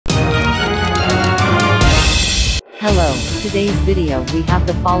Hello, today's video we have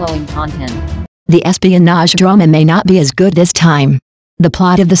the following content. The espionage drama may not be as good this time. The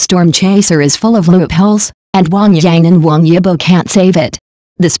plot of The Storm Chaser is full of loopholes, and Wang and Yibo can't save it.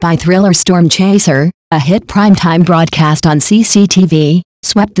 The spy thriller Storm Chaser, a hit primetime broadcast on CCTV,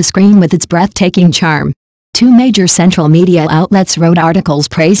 swept the screen with its breathtaking charm. Two major central media outlets wrote articles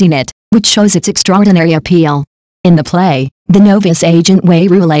praising it, which shows its extraordinary appeal. In the play, the novice agent Wei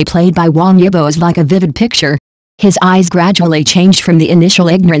Rule played by Wang Yibo is like a vivid picture. His eyes gradually change from the initial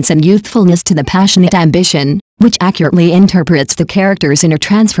ignorance and youthfulness to the passionate ambition, which accurately interprets the character's inner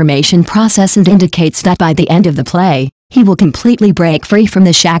transformation process and indicates that by the end of the play, he will completely break free from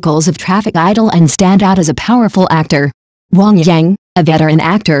the shackles of traffic idol and stand out as a powerful actor. Wang, a veteran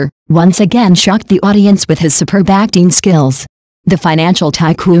actor, once again shocked the audience with his superb acting skills. The financial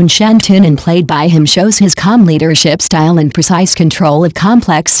tycoon Shen Tunan played by him shows his calm leadership style and precise control of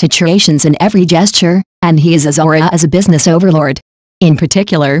complex situations in every gesture, and he is as aura as a business overlord. In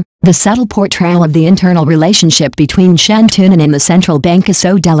particular, the subtle portrayal of the internal relationship between Shen Tunan and the central bank is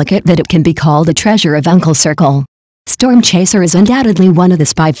so delicate that it can be called a treasure of Uncle Circle. Storm Chaser is undoubtedly one of the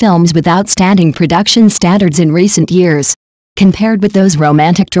spy films with outstanding production standards in recent years. Compared with those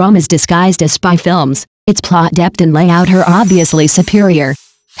romantic dramas disguised as spy films, its plot depth and layout are obviously superior.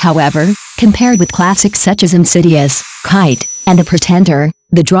 However, compared with classics such as Insidious, Kite, and The Pretender,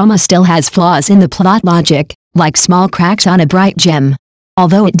 the drama still has flaws in the plot logic, like small cracks on a bright gem.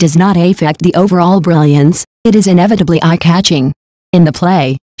 Although it does not affect the overall brilliance, it is inevitably eye-catching. In the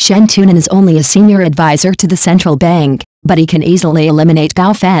play, Shen Tunan is only a senior advisor to the central bank, but he can easily eliminate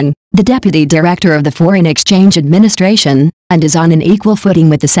Gao Feng, the deputy director of the Foreign Exchange Administration, and is on an equal footing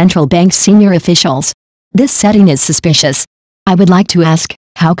with the central bank's senior officials. This setting is suspicious. I would like to ask,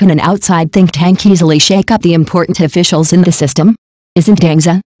 how can an outside think tank easily shake up the important officials in the system? Isn't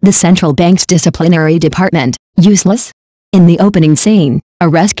Gangza, the central bank's disciplinary department, useless? In the opening scene, a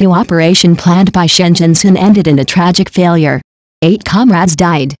rescue operation planned by Shen Jinsun ended in a tragic failure. 8 comrades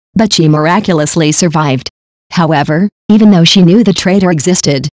died, but she miraculously survived. However, even though she knew the traitor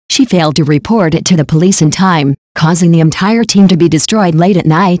existed, she failed to report it to the police in time, causing the entire team to be destroyed late at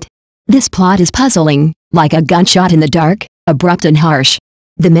night. This plot is puzzling, like a gunshot in the dark, abrupt and harsh.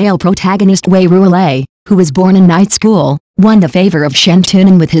 The male protagonist Wei Rule, who was born in night school, won the favor of Shen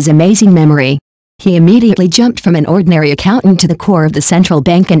Tunan with his amazing memory. He immediately jumped from an ordinary accountant to the core of the central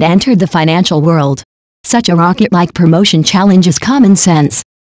bank and entered the financial world. Such a rocket-like promotion challenges common sense.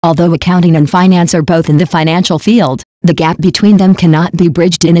 Although accounting and finance are both in the financial field, the gap between them cannot be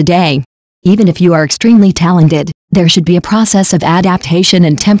bridged in a day. Even if you are extremely talented, there should be a process of adaptation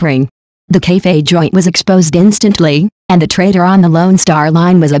and tempering. The kayfabe joint was exposed instantly, and the traitor on the Lone Star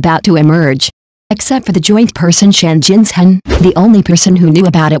line was about to emerge. Except for the joint person Shen Jinsun, the only person who knew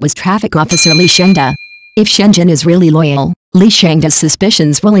about it was traffic officer Li Shengda. If Shenjin is really loyal, Li Shengda's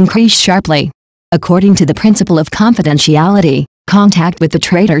suspicions will increase sharply. According to the principle of confidentiality, contact with the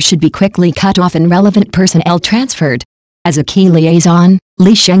traitor should be quickly cut off and relevant personnel transferred. As a key liaison,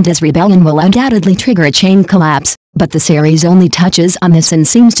 Li Shengda's rebellion will undoubtedly trigger a chain collapse, but the series only touches on this and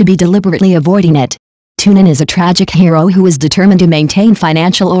seems to be deliberately avoiding it. Tunan is a tragic hero who is determined to maintain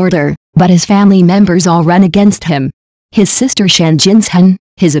financial order, but his family members all run against him. His sister Shen Jinsun,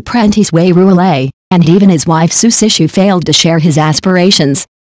 his apprentice Wei Rule, and even his wife Su Sishu failed to share his aspirations.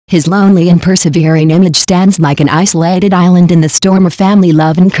 His lonely and persevering image stands like an isolated island in the storm of family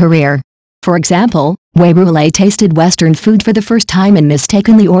love and career. For example, Wei Rule tasted Western food for the first time and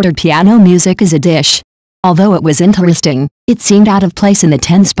mistakenly ordered piano music as a dish. Although it was interesting, it seemed out of place in the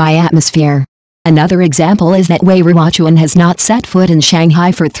tense spy atmosphere. Another example is that Wei Ruochuan has not set foot in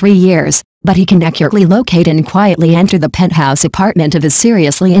Shanghai for 3 years, but he can accurately locate and quietly enter the penthouse apartment of his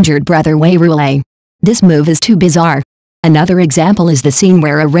seriously injured brother Wei Rule. This move is too bizarre. Another example is the scene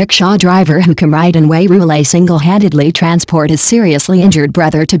where a rickshaw driver who can ride in Wei Rule single-handedly transport his seriously injured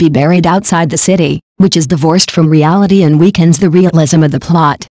brother to be buried outside the city, which is divorced from reality and weakens the realism of the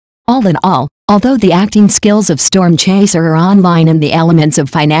plot. All in all, although the acting skills of Storm Chaser are online and the elements of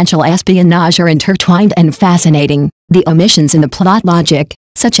financial espionage are intertwined and fascinating, the omissions in the plot logic,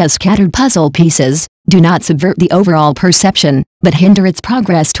 such as scattered puzzle pieces, do not subvert the overall perception, but hinder its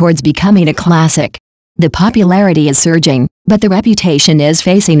progress towards becoming a classic. The popularity is surging, but the reputation is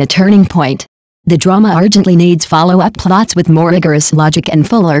facing a turning point. The drama urgently needs follow-up plots with more rigorous logic and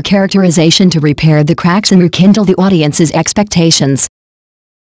fuller characterization to repair the cracks and rekindle the audience's expectations.